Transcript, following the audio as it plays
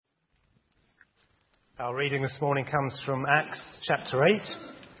Our reading this morning comes from Acts chapter 8,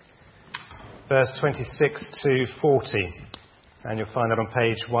 verse 26 to 40, and you'll find that on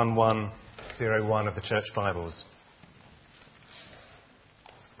page 1101 of the Church Bibles.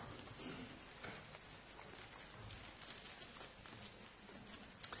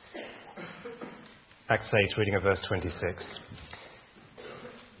 Acts 8, reading of verse 26.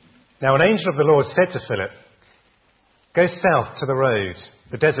 Now an angel of the Lord said to Philip, "Go south to the road,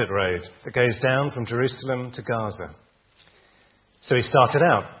 the desert road, that goes down from Jerusalem to Gaza." So he started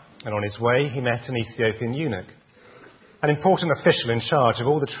out, and on his way he met an Ethiopian eunuch, an important official in charge of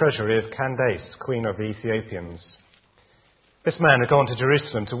all the treasury of Candace, queen of the Ethiopians. This man had gone to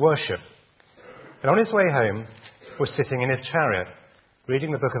Jerusalem to worship, and on his way home was sitting in his chariot,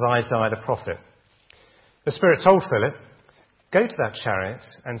 reading the book of Isaiah the prophet. The Spirit told Philip, "Go to that chariot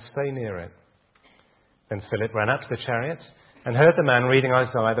and stay near it." Then Philip ran up to the chariot and heard the man reading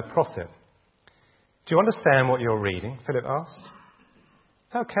Isaiah the prophet. "Do you understand what you're reading?" Philip asked.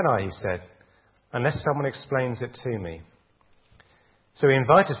 "How can I," he said, "unless someone explains it to me?" So he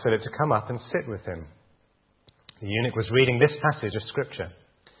invited Philip to come up and sit with him. The eunuch was reading this passage of Scripture.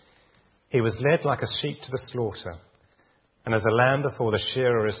 "He was led like a sheep to the slaughter, and as a lamb before the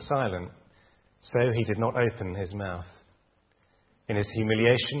shearer is silent, so he did not open his mouth. In his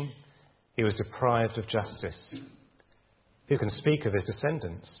humiliation, he was deprived of justice. Who can speak of his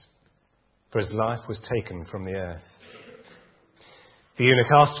descendants? For his life was taken from the earth." The eunuch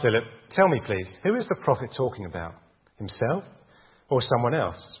asked Philip, "Tell me, please, who is the prophet talking about? Himself or someone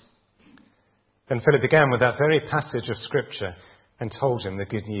else?" Then Philip began with that very passage of Scripture and told him the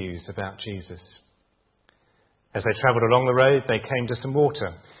good news about Jesus. As they travelled along the road, they came to some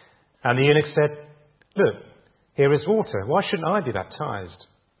water, and the eunuch said, "Look, here is water. Why shouldn't I be baptized?"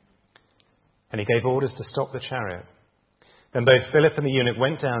 And he gave orders to stop the chariot. Then both Philip and the eunuch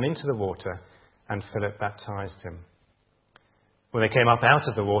went down into the water, and Philip baptized him. When they came up out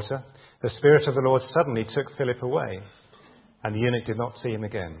of the water, the Spirit of the Lord suddenly took Philip away, and the eunuch did not see him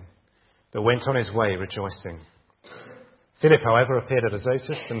again, but went on his way rejoicing. Philip, however, appeared at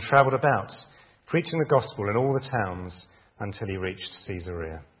Azotus and travelled about, preaching the gospel in all the towns until he reached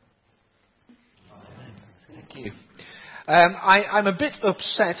Caesarea. Thank you. I'm a bit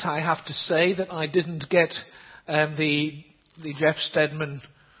upset, I have to say, that I didn't get the Jeff Steadman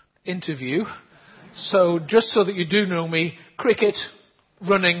interview. So just so that you do know me, cricket,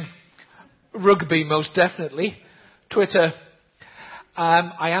 running, rugby most definitely, Twitter.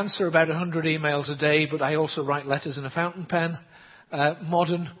 I answer about 100 emails a day, but I also write letters in a fountain pen.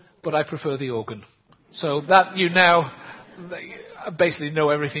 Modern, but I prefer the organ. So that you now basically know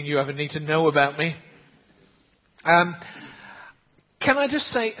everything you ever need to know about me. Can I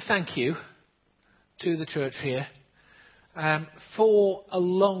just say thank you to the church here. For a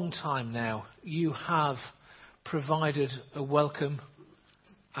long time now, you have provided a welcome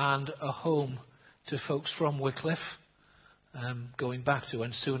and a home to folks from Wycliffe, going back to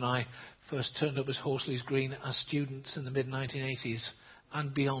when Sue and I first turned up as Horsley's Green as students in the mid-1980s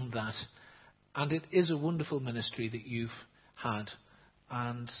and beyond that. And it is a wonderful ministry that you've had,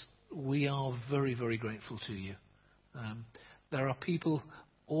 and we are very, very grateful to you. There are people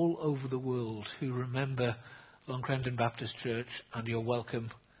all over the world who remember Crendon Baptist Church and your welcome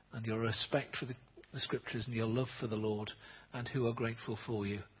and your respect for the Scriptures and your love for the Lord, and who are grateful for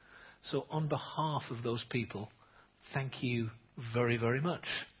you. So on behalf of those people, thank you very, very much.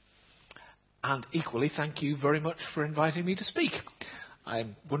 And equally, thank you very much for inviting me to speak.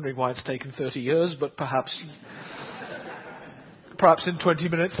 I'm wondering why it's taken 30 years, but perhaps in 20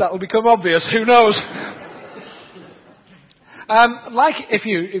 minutes that will become obvious. Who knows?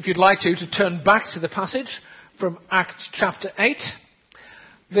 If you'd like to turn back to the passage from Acts chapter 8.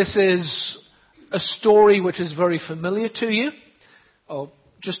 This is a story which is very familiar to you.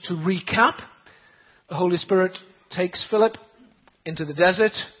 Just to recap, the Holy Spirit takes Philip into the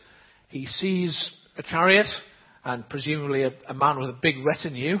desert. He sees a chariot and presumably a man with a big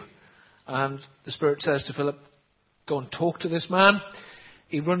retinue. And the Spirit says to Philip, "Go and talk to this man."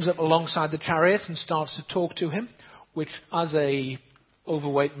 He runs up alongside the chariot and starts to talk to him, which as a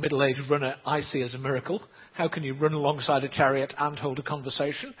overweight middle-aged runner I see as a miracle. How can you run alongside a chariot and hold a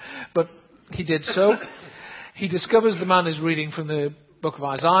conversation? But he did so. He discovers the man is reading from the book of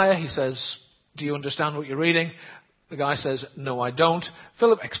Isaiah. He says, "Do you understand what you're reading?" The guy says, "No, I don't."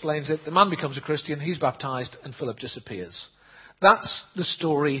 Philip explains it. The man becomes a Christian. He's baptized, and Philip disappears. That's the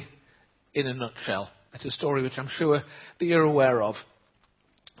story in a nutshell. It's a story which I'm sure that you're aware of.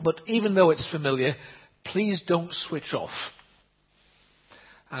 But even though it's familiar, please don't switch off.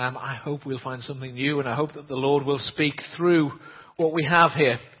 I hope we'll find something new, and I hope that the Lord will speak through what we have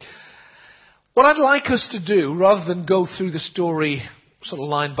here. What I'd like us to do, rather than go through the story sort of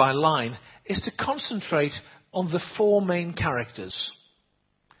line by line, is to concentrate on the four main characters.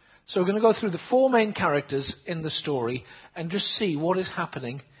 So we're going to go through the four main characters in the story and just see what is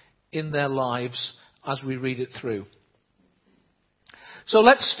happening in their lives as we read it through. So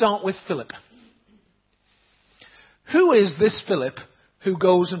let's start with Philip. Who is this Philip who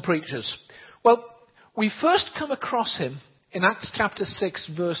goes and preaches? Well, we first come across him in Acts chapter 6,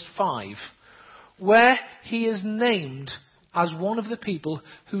 verse 5, where he is named as one of the people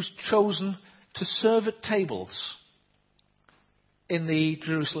who's chosen to serve at tables in the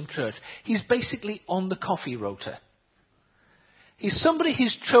Jerusalem church. He's basically on the coffee rota. He's somebody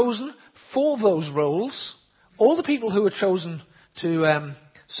who's chosen for those roles. All the people who were chosen to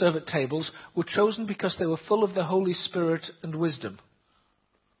serve at tables were chosen because they were full of the Holy Spirit and wisdom.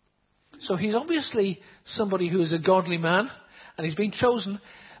 So he's obviously somebody who is a godly man, and he's been chosen,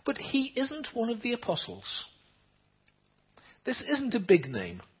 but he isn't one of the apostles. This isn't a big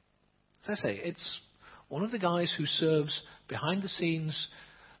name. As I say, it's one of the guys who serves behind the scenes,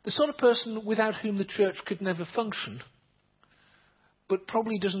 the sort of person without whom the church could never function, but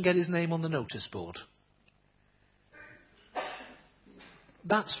probably doesn't get his name on the notice board.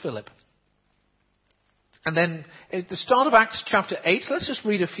 That's Philip. And then at the start of Acts chapter 8, let's just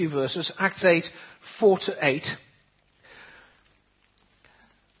read a few verses. Acts 8, 4 to 8.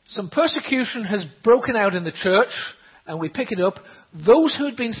 Some persecution has broken out in the church, and we pick it up. Those who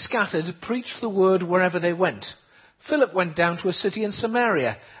had been scattered preached the word wherever they went. Philip went down to a city in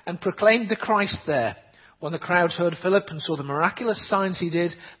Samaria and proclaimed the Christ there. When the crowds heard Philip and saw the miraculous signs he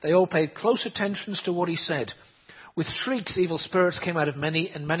did, they all paid close attention to what he said. With shrieks, evil spirits came out of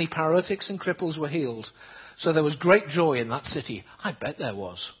many, and many paralytics and cripples were healed. So there was great joy in that city. I bet there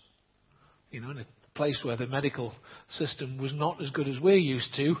was. You know, in a place where the medical system was not as good as we're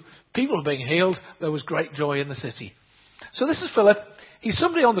used to, people were being healed, there was great joy in the city. So this is Philip. He's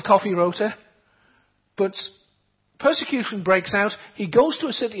somebody on the coffee rota, but persecution breaks out. He goes to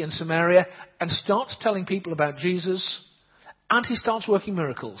a city in Samaria and starts telling people about Jesus, and he starts working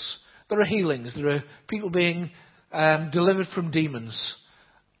miracles. There are healings. There are people being delivered from demons,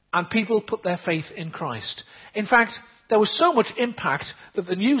 and people put their faith in Christ. In fact, there was so much impact that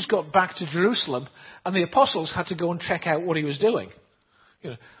the news got back to Jerusalem, and the apostles had to go and check out what he was doing. You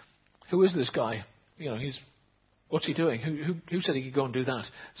know, who is this guy? You know, what's he doing? Who said he could go and do that?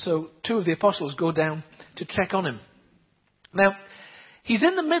 So 2 of the apostles go down to check on him. Now, he's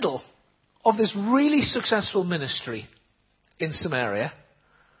in the middle of this really successful ministry in Samaria,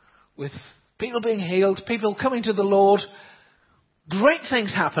 with people being healed, people coming to the Lord, great things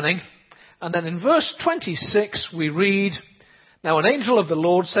happening. And then in verse 26 we read, "Now an angel of the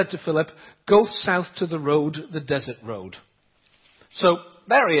Lord said to Philip, 'Go south to the road, the desert road.'" So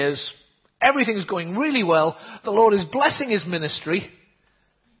there he is. Everything's going really well. The Lord is blessing his ministry.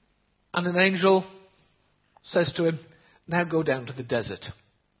 And an angel says to him, "Now go down to the desert,"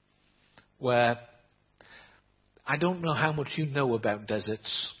 where I don't know how much you know about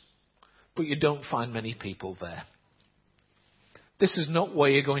deserts, but you don't find many people there. This is not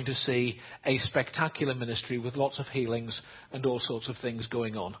where you're going to see a spectacular ministry with lots of healings and all sorts of things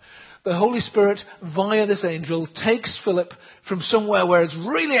going on. The Holy Spirit, via this angel, takes Philip from somewhere where it's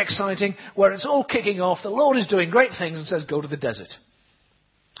really exciting, where it's all kicking off, the Lord is doing great things, and says, "Go to the desert."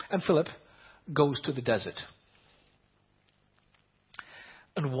 And Philip goes to the desert.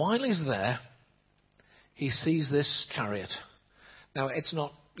 And while he's there, he sees this chariot. Now, it's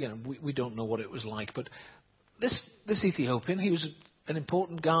not, we don't know what it was like, but this Ethiopian, he was an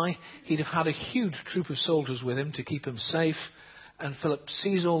important guy. He'd have had a huge troop of soldiers with him to keep him safe. And Philip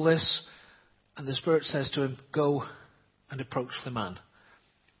sees all this, and the Spirit says to him, "Go and approach the man."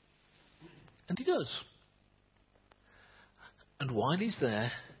 And he does. And while he's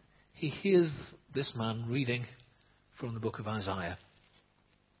there, he hears this man reading from the book of Isaiah.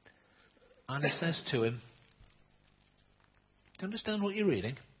 And he says to him, "Do you understand what you're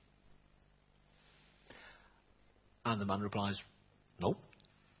reading?" And the man replies, "No."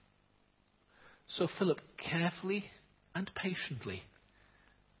 So Philip carefully and patiently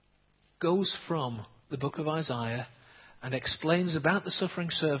goes from the book of Isaiah and explains about the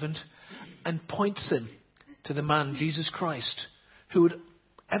suffering servant and points him to the man, Jesus Christ, who had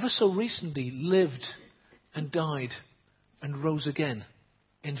ever so recently lived and died and rose again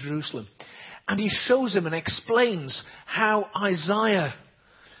in Jerusalem. And he shows him and explains how Isaiah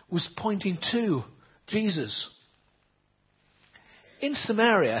was pointing to Jesus. In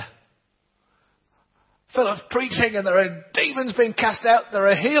Samaria, Philip's preaching, and there are demons being cast out, there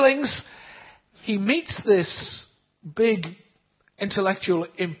are healings. He meets this big, intellectual,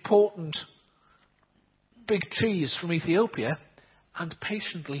 important big cheese from Ethiopia, and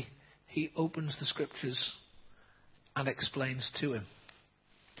patiently he opens the scriptures and explains to him.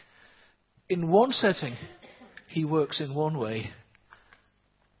 In one setting, he works in one way.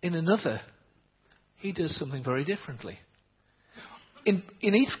 In another, he does something very differently. In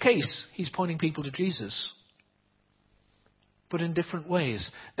each case, he's pointing people to Jesus, but in different ways.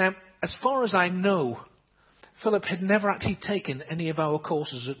 Now, as far as I know, Philip had never actually taken any of our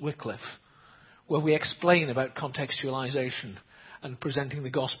courses at Wycliffe, where we explain about contextualization and presenting the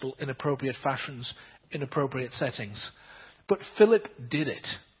gospel in appropriate fashions, in appropriate settings. But Philip did it.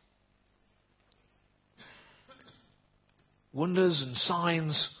 Wonders and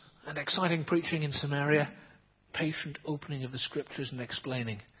signs and exciting preaching in Samaria, patient opening of the scriptures and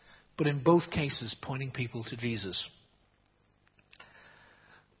explaining, but in both cases pointing people to Jesus.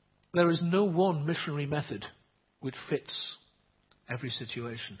 There is no one missionary method which fits every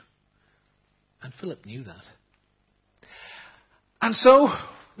situation. And Philip knew that. And so,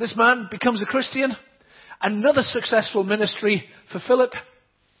 this man becomes a Christian. Another successful ministry for Philip.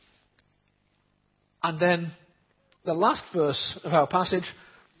 And then, the last verse of our passage.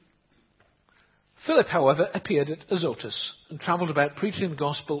 Philip, however, appeared at Azotus and travelled about preaching the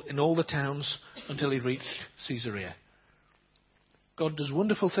gospel in all the towns until he reached Caesarea. God does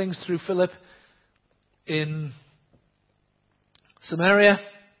wonderful things through Philip in Samaria,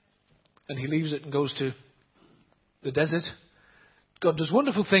 and he leaves it and goes to the desert. God does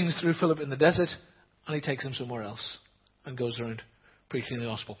wonderful things through Philip in the desert, and he takes him somewhere else and goes around preaching the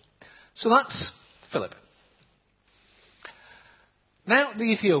gospel. So that's Philip. Now, the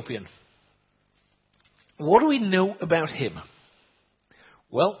Ethiopian. What do we know about him?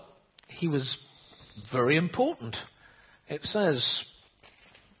 Well, he was very important. It says,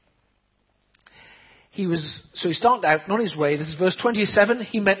 he started out on his way. This is verse 27.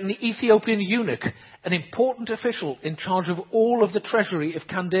 He met an Ethiopian eunuch, an important official in charge of all of the treasury of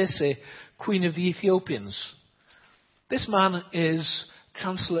Candace, queen of the Ethiopians. This man is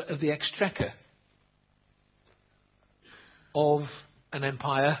chancellor of the exchequer of an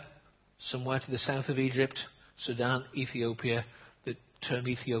empire somewhere to the south of Egypt, Sudan, Ethiopia. The term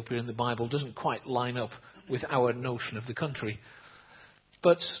Ethiopia in the Bible doesn't quite line up with our notion of the country.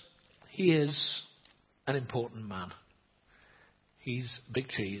 But he is an important man. He's big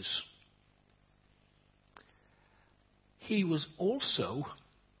cheese. He was also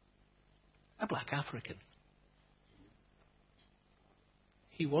a black African.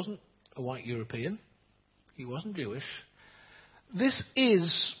 He wasn't a white European. He wasn't Jewish. This is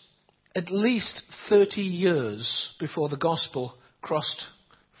at least 30 years before the gospel crossed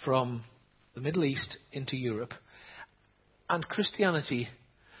from the Middle East into Europe, and Christianity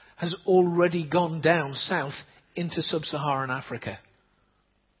has already gone down south into sub-Saharan Africa.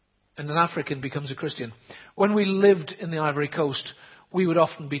 And an African becomes a Christian. When we lived in the Ivory Coast, we would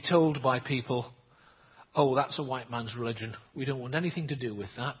often be told by people, oh, that's a white man's religion. We don't want anything to do with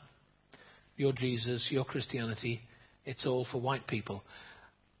that. Your Jesus, your Christianity, it's all for white people.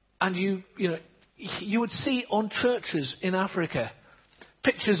 And you would see on churches in Africa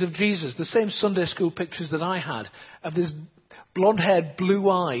pictures of Jesus, the same Sunday school pictures that I had, of this blonde-haired,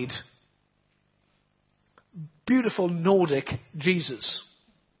 blue-eyed, beautiful Nordic Jesus,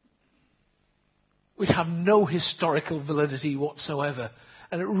 which have no historical validity whatsoever.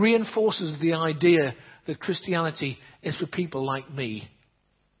 And it reinforces the idea that Christianity is for people like me,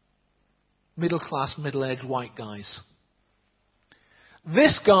 middle-class, middle-aged white guys.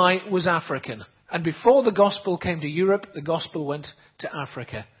 This guy was African, and before the gospel came to Europe, the gospel went to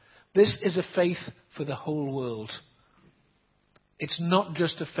Africa. This is a faith for the whole world. It's not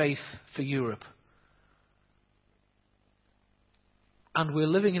just a faith for Europe. And we're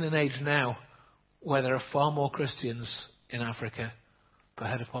living in an age now where there are far more Christians in Africa per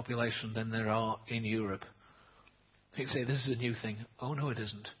head of population than there are in Europe. You say, this is a new thing. Oh, no, it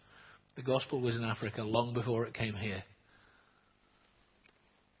isn't. The gospel was in Africa long before it came here.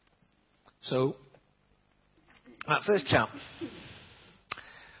 So, that's this chap.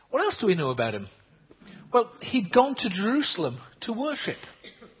 What else do we know about him? Well, he'd gone to Jerusalem to worship.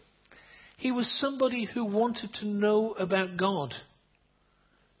 He was somebody who wanted to know about God,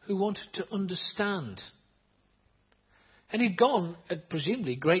 who wanted to understand. And he'd gone at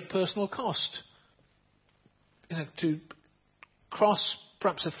presumably great personal cost. To cross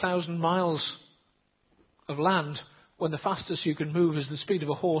perhaps 1,000 miles of land when the fastest you can move is the speed of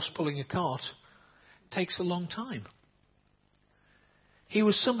a horse pulling a cart takes a long time. He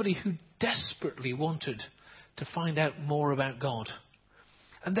was somebody who desperately wanted to find out more about God.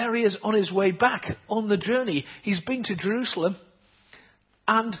 And there he is on his way back on the journey. He's been to Jerusalem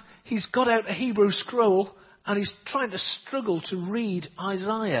and he's got out a Hebrew scroll and he's trying to struggle to read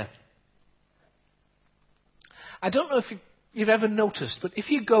Isaiah. I don't know if you've ever noticed, but if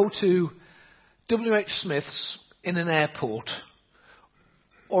you go to W.H. Smith's in an airport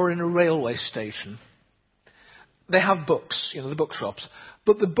or in a railway station, they have books, the bookshops,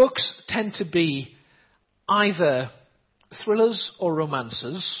 but the books tend to be either thrillers or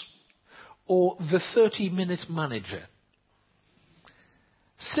romances or The 30-Minute Manager.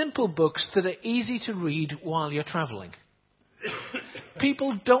 Simple books that are easy to read while you're travelling.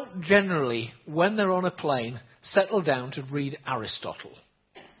 People don't generally, when they're on a plane, settle down to read Aristotle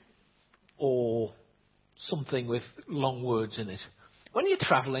or something with long words in it. When you're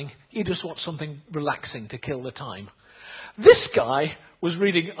travelling, you just want something relaxing to kill the time. This guy was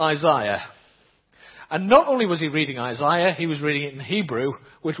reading Isaiah. And not only was he reading Isaiah, he was reading it in Hebrew,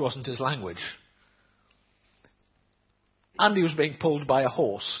 which wasn't his language. And he was being pulled by a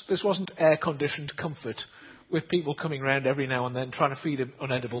horse. This wasn't air-conditioned comfort with people coming round every now and then trying to feed him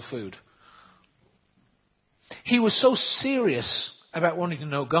unedible food. He was so serious about wanting to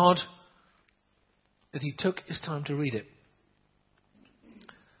know God that he took his time to read it.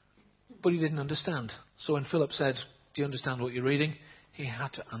 But he didn't understand. So when Philip said, "Do you understand what you're reading?" he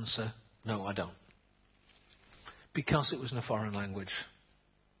had to answer, "No, I don't." Because it was in a foreign language.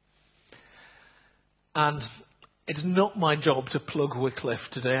 And it's not my job to plug Wycliffe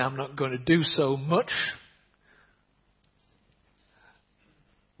today. I'm not going to do so much.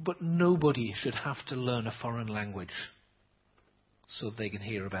 But nobody should have to learn a foreign language so they can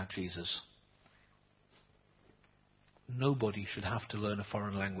hear about Jesus. Nobody should have to learn a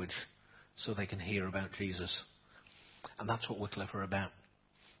foreign language so they can hear about Jesus. And that's what Wycliffe are about.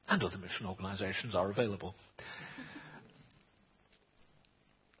 And other mission organisations are available.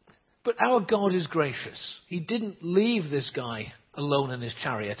 But our God is gracious. He didn't leave this guy alone in his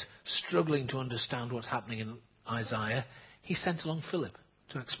chariot, struggling to understand what's happening in Isaiah. He sent along Philip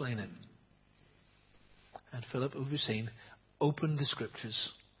to explain it. And Philip, who we've seen, opened the scriptures,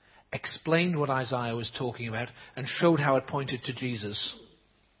 explained what Isaiah was talking about, and showed how it pointed to Jesus.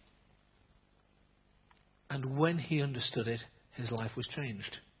 And when he understood it, his life was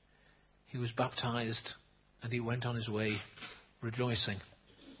changed. He was baptized, and he went on his way rejoicing.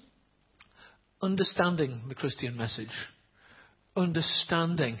 Understanding the Christian message,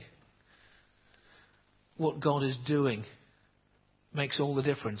 understanding what God is doing, makes all the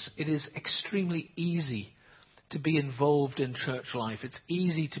difference. It is extremely easy to be involved in church life. It's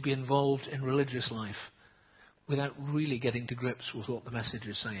easy to be involved in religious life without really getting to grips with what the message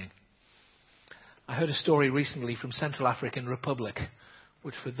is saying. I heard a story recently from Central African Republic,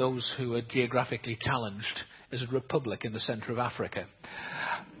 which for those who are geographically challenged is a republic in the centre of Africa.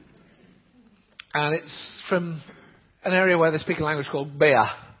 And it's from an area where they speak a language called Bea,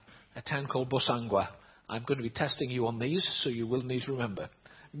 a town called Bosangwa. I'm going to be testing you on these, so you will need to remember.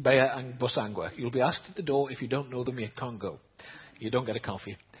 Bea and Bosangwa. You'll be asked at the door. If you don't know them, you can't go. You don't get a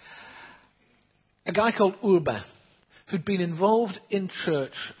coffee. A guy called Urbain, who'd been involved in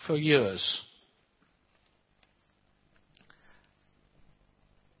church for years.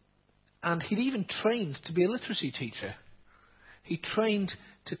 And he'd even trained to be a literacy teacher. He trained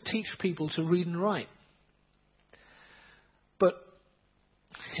to teach people to read and write. But,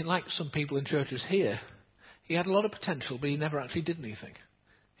 like some people in churches here, he had a lot of potential, but he never actually did anything.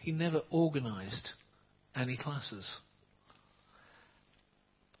 He never organised any classes.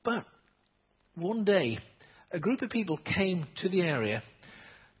 But one day, a group of people came to the area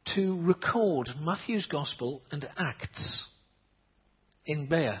to record Matthew's Gospel and Acts in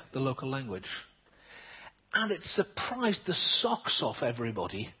Bea, the local language. And it surprised the socks off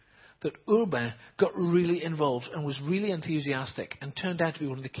everybody that Urbain got really involved and was really enthusiastic and turned out to be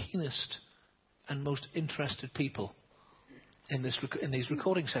one of the keenest and most interested people in these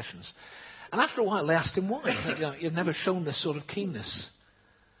recording sessions. And after a while they asked him why. You've never shown this sort of keenness.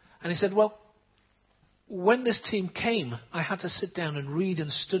 And he said, well, when this team came, I had to sit down and read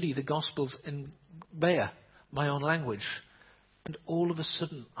and study the Gospels in Bea, my own language. And all of a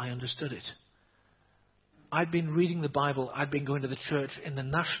sudden I understood it. I'd been reading the Bible, I'd been going to the church in the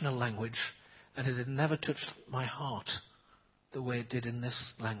national language, and it had never touched my heart the way it did in this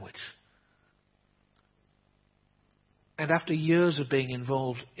language. And after years of being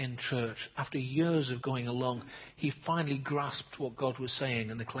involved in church, after years of going along, he finally grasped what God was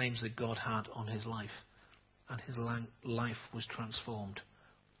saying and the claims that God had on his life. And his life was transformed.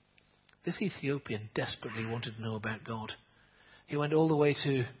 This Ethiopian desperately wanted to know about God. He went all the way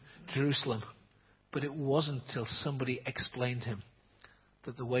to Jerusalem. But it wasn't till somebody explained him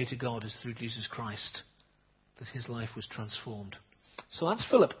that the way to God is through Jesus Christ that his life was transformed. So that's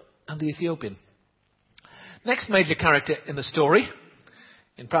Philip. and the Ethiopian. Next major character in the story,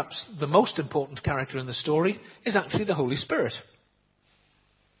 and perhaps the most important character in the story, is actually the Holy Spirit.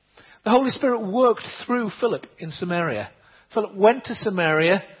 The Holy Spirit worked through Philip in Samaria. Philip went to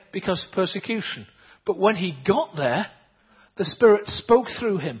Samaria because of persecution. But when he got there, the Spirit spoke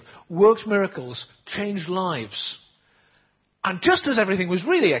through him, worked miracles, changed lives. And just as everything was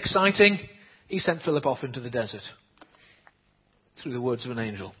really exciting, he sent Philip off into the desert through the words of an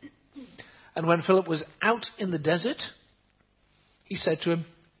angel. And when Philip was out in the desert, he said to him,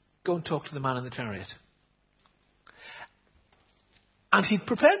 "Go and talk to the man in the chariot." And he'd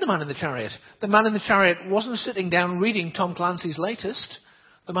prepared the man in the chariot. The man in the chariot wasn't sitting down reading Tom Clancy's latest.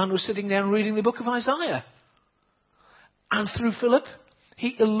 The man was sitting down reading the book of Isaiah. And through Philip,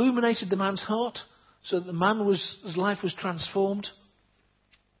 he illuminated the man's heart so that his life was transformed.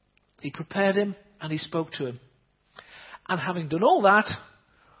 He prepared him and he spoke to him. And having done all that,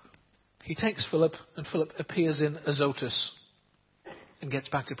 he takes Philip, and Philip appears in Azotus and gets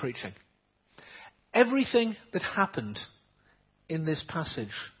back to preaching. Everything that happened in this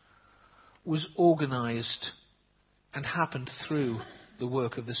passage was organized and happened through the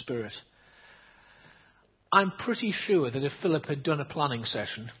work of the Spirit. I'm pretty sure that if Philip had done a planning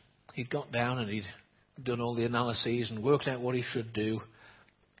session, he'd got down and he'd done all the analyses and worked out what he should do,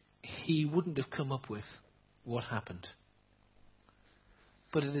 he wouldn't have come up with what happened.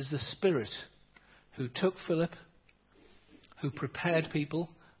 But it is the Spirit who took Philip, who prepared people,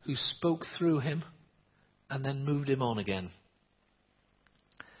 who spoke through him, and then moved him on again.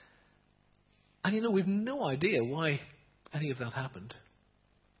 And we've no idea why any of that happened.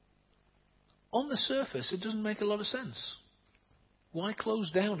 On the surface, it doesn't make a lot of sense. Why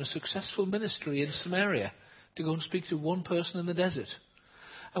close down a successful ministry in Samaria to go and speak to one person in the desert?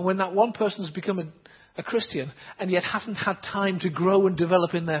 And when that one person has become a Christian and yet hasn't had time to grow and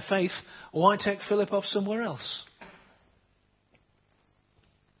develop in their faith, why take Philip off somewhere else?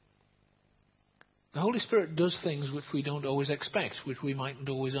 The Holy Spirit does things which we don't always expect, which we mightn't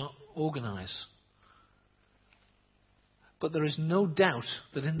always organise. But there is no doubt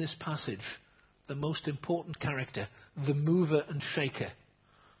that in this passage, the most important character, the mover and shaker,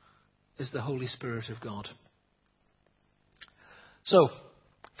 is the Holy Spirit of God. So,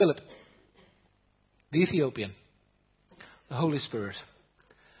 Philip, the Ethiopian, the Holy Spirit.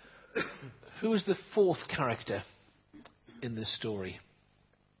 Who is the fourth character in this story?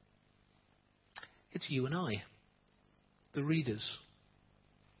 It's you and I, the readers.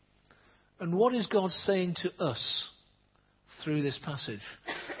 And what is God saying to us through this passage?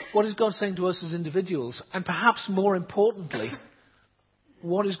 What is God saying to us as individuals? And perhaps more importantly,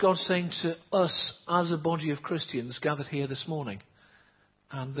 what is God saying to us as a body of Christians gathered here this morning?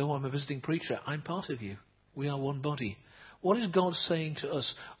 And though I'm a visiting preacher, I'm part of you. We are one body. What is God saying to us?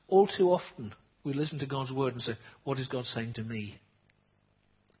 All too often, we listen to God's word and say, what is God saying to me?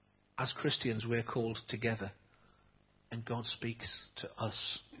 As Christians, we're called together. And God speaks to us.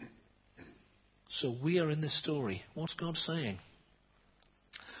 So we are in this story. What's God saying?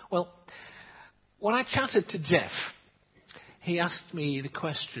 Well, when I chatted to Jeff, he asked me the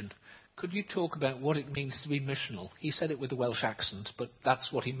question, could you talk about what it means to be missional? He said it with a Welsh accent, but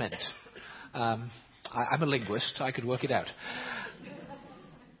that's what he meant. I'm a linguist. I could work it out.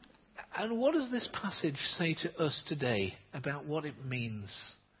 And what does this passage say to us today about what it means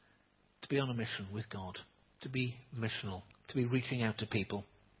to be on a mission with God, to be missional, to be reaching out to people?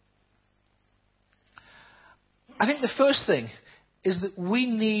 I think the first thing is that we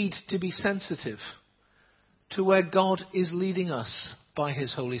need to be sensitive to where God is leading us by His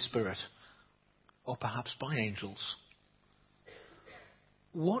Holy Spirit, or perhaps by angels.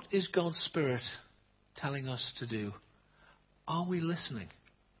 What is God's Spirit telling us to do? Are we listening?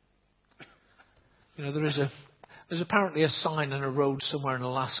 There's apparently a sign on a road somewhere in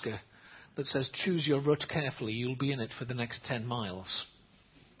Alaska that says, choose your rut carefully, you'll be in it for the next 10 miles.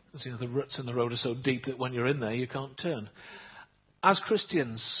 Because, the ruts in the road are so deep that when you're in there, you can't turn. As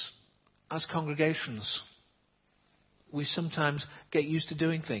Christians, as congregations, we sometimes get used to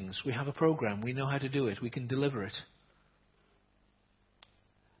doing things. We have a program. We know how to do it. We can deliver it.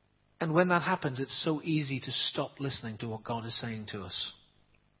 And when that happens, it's so easy to stop listening to what God is saying to us.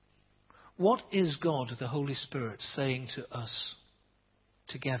 What is God, the Holy Spirit, saying to us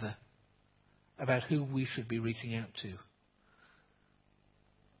together about who we should be reaching out to?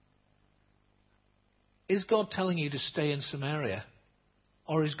 Is God telling you to stay in Samaria?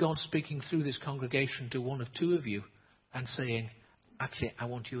 Or is God speaking through this congregation to one of two of you and saying, actually, I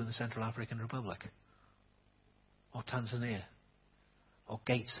want you in the Central African Republic, or Tanzania, or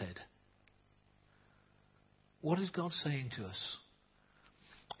Gateshead? What is God saying to us?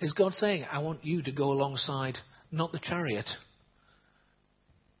 Is God saying, I want you to go alongside not the chariot,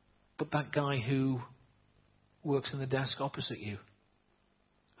 but that guy who works in the desk opposite you?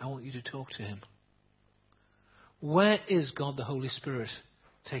 I want you to talk to him. Where is God the Holy Spirit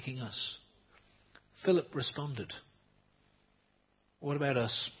taking us? Philip responded. What about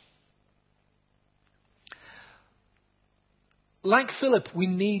us? Like Philip, we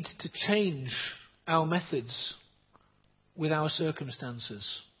need to change our methods with our circumstances.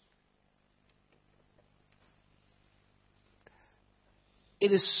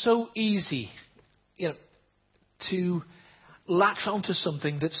 It is so easy, to latch onto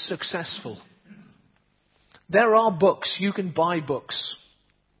something that's successful. There are books, you can buy books,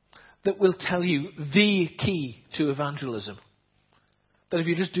 that will tell you the key to evangelism. That if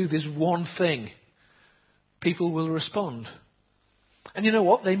you just do this one thing, people will respond. And you know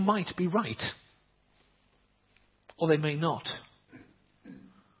what? They might be right. Or they may not.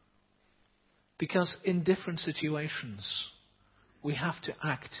 Because in different situations, we have to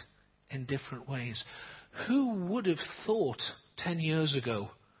act in different ways. Who would have thought 10 years ago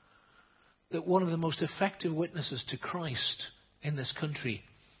that one of the most effective witnesses to Christ in this country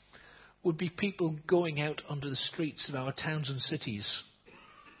would be people going out onto the streets of our towns and cities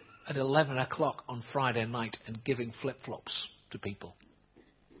at 11 o'clock on Friday night and giving flip-flops to people?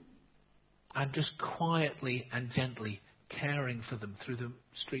 And just quietly and gently caring for them through the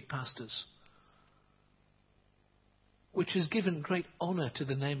street pastors. Which has given great honour to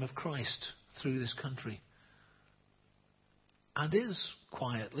the name of Christ through this country. And is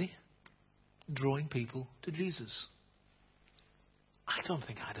quietly drawing people to Jesus. I don't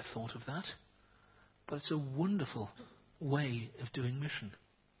think I'd have thought of that. But it's a wonderful way of doing mission.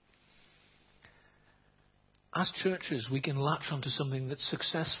 As churches, we can latch onto something that's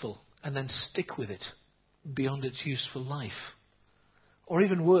successful and then stick with it beyond its useful life. Or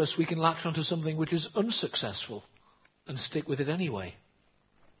even worse, we can latch onto something which is unsuccessful and stick with it anyway.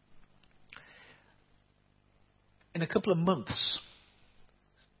 In a couple of months,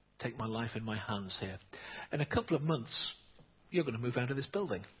 take my life in my hands here. In a couple of months, you're going to move out of this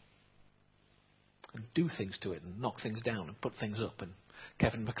building and do things to it and knock things down and put things up, and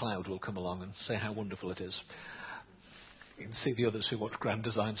Kevin MacLeod will come along and say how wonderful it is. You can see the others who watch Grand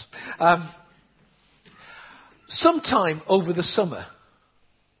Designs. Sometime over the summer,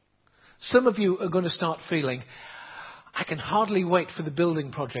 some of you are going to start feeling, I can hardly wait for the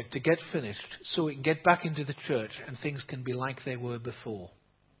building project to get finished so we can get back into the church and things can be like they were before.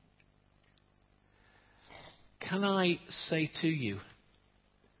 Can I say to you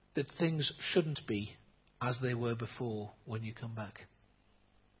that things shouldn't be as they were before when you come back?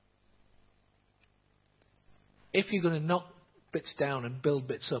 If you're going to knock bits down and build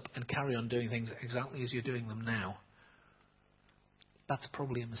bits up and carry on doing things exactly as you're doing them now, that's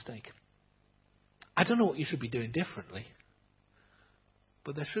probably a mistake. I don't know what you should be doing differently,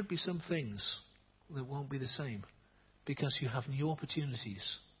 but there should be some things that won't be the same because you have new opportunities,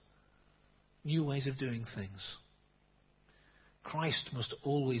 new ways of doing things. Christ must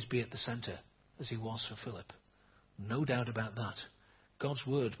always be at the centre, as he was for Philip. No doubt about that. God's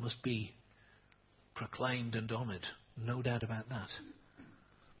word must be proclaimed and honoured. No doubt about that.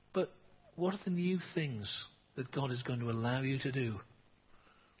 But what are the new things that God is going to allow you to do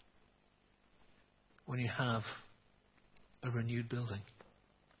when you have a renewed building?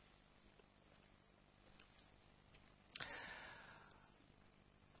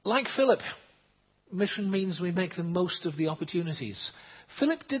 Like Philip, mission means we make the most of the opportunities.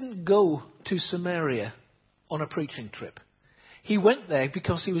 Philip didn't go to Samaria on a preaching trip. He went there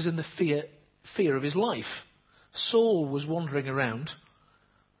because he was in the fear of his life. Saul was wandering around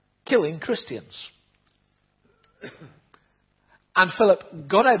killing Christians. And Philip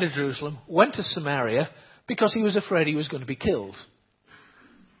got out of Jerusalem, went to Samaria because he was afraid he was going to be killed.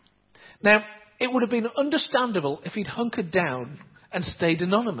 Now, it would have been understandable if he'd hunkered down and stayed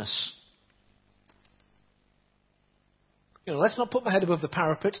anonymous. Let's not put my head above the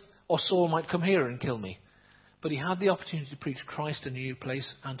parapet or Saul might come here and kill me. But he had the opportunity to preach Christ in a new place,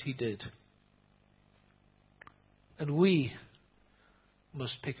 and he did. And we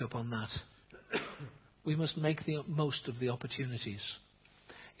must pick up on that. We must make the most of the opportunities.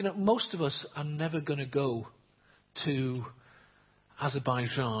 Most of us are never going to go to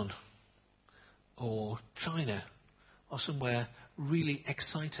Azerbaijan or China or somewhere really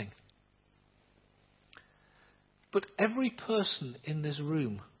exciting. But every person in this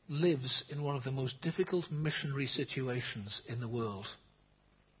room lives in one of the most difficult missionary situations in the world.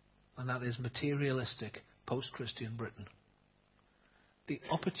 And that is materialistic, post-Christian Britain. The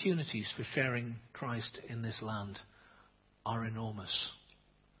opportunities for sharing Christ in this land are enormous.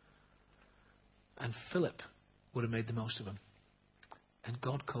 And Philip would have made the most of them. And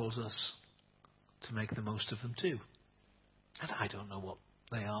God calls us to make the most of them too. And I don't know what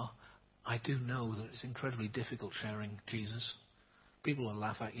they are. I do know that it's incredibly difficult sharing Jesus. People will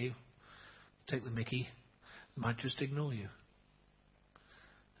laugh at you, take the mickey, might just ignore you.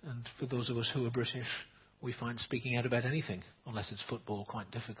 And for those of us who are British, we find speaking out about anything, unless it's football, quite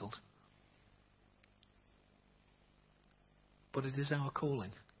difficult. But it is our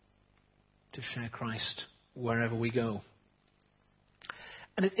calling to share Christ wherever we go.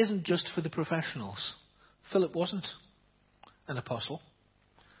 And it isn't just for the professionals. Philip wasn't an apostle.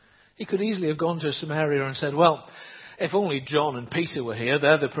 He could easily have gone to Samaria and said, well, if only John and Peter were here,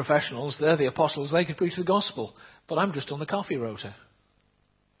 they're the professionals, they're the apostles, they could preach the gospel. But I'm just on the coffee rota.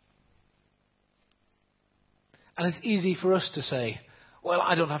 And it's easy for us to say, well,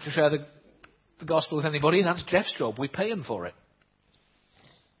 I don't have to share the gospel with anybody, that's Jeff's job, we pay him for it.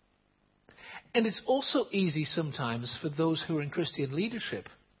 And it's also easy sometimes for those who are in Christian leadership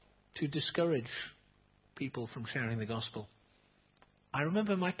to discourage people from sharing the gospel. I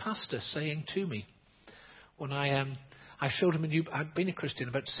remember my pastor saying to me, when I showed him I'd been a Christian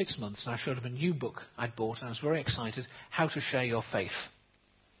about 6 months, and I showed him a new book I'd bought, and I was very excited, How to Share Your Faith.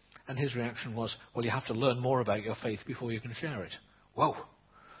 And his reaction was, well, you have to learn more about your faith before you can share it. Whoa.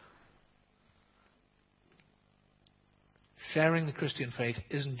 Sharing the Christian faith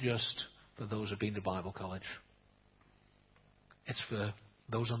isn't just for those who've been to Bible college. It's for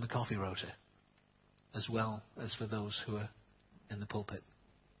those on the coffee rota, as well as for those who are in the pulpit.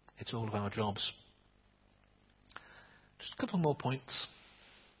 It's all of our jobs. Just a couple more points.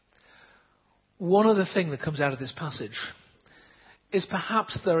 One other thing that comes out of this passage is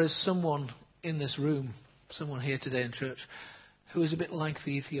perhaps there is someone in this room, someone here today in church, who is a bit like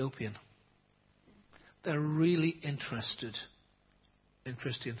the Ethiopian. They're really interested in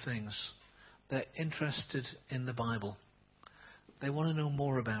Christian things. They're interested in the Bible. They want to know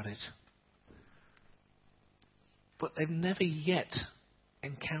more about it. But they've never yet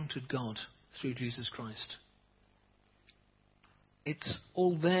encountered God through Jesus Christ. It's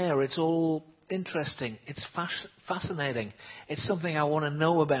all there. It's all interesting. It's fascinating. It's something I want to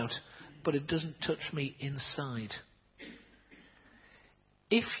know about, but it doesn't touch me inside.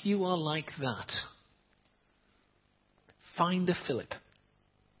 If you are like that, find a Philip.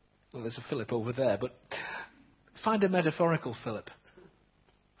 Well, there's a Philip over there, but find a metaphorical Philip.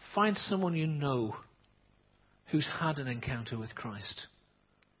 Find someone you know who's had an encounter with Christ.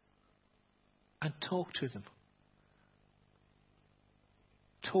 And talk to them.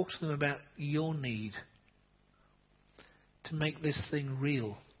 Talk to them about your need to make this thing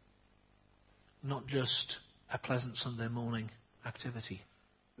real, not just a pleasant Sunday morning activity.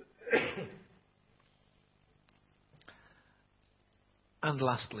 And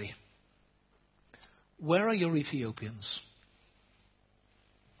lastly, where are your Ethiopians?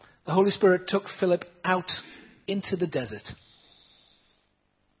 The Holy Spirit took Philip out into the desert,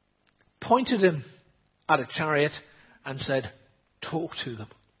 pointed him at a chariot and said, talk to them.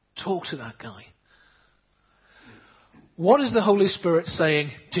 Talk to that guy. What is the Holy Spirit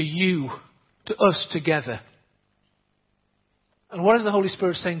saying to you, to us together? And what is the Holy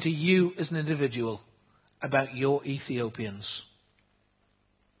Spirit saying to you as an individual about your Ethiopians?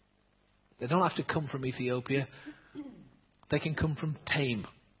 They don't have to come from Ethiopia. They can come from Tame.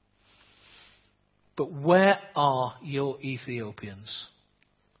 But where are your Ethiopians?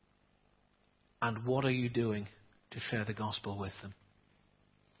 And what are you doing to share the gospel with them?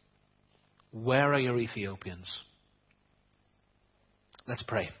 Where are your Ethiopians? Let's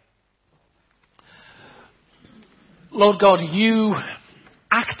pray. Lord God, you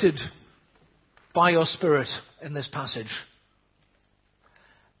acted by your Spirit in this passage.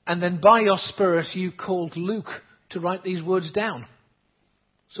 And then by your Spirit you called Luke to write these words down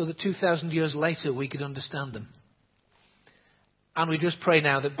so that 2,000 years later we could understand them. And we just pray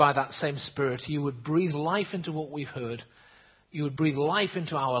now that by that same Spirit you would breathe life into what we've heard. You would breathe life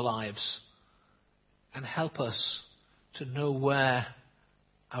into our lives and help us to know where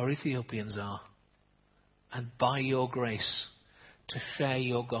our Ethiopians are. And by your grace to share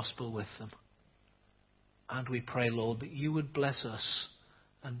your gospel with them. And we pray, Lord, that you would bless us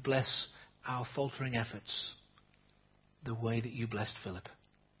and bless our faltering efforts the way that you blessed Philip.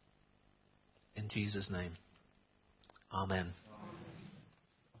 In Jesus' name. Amen.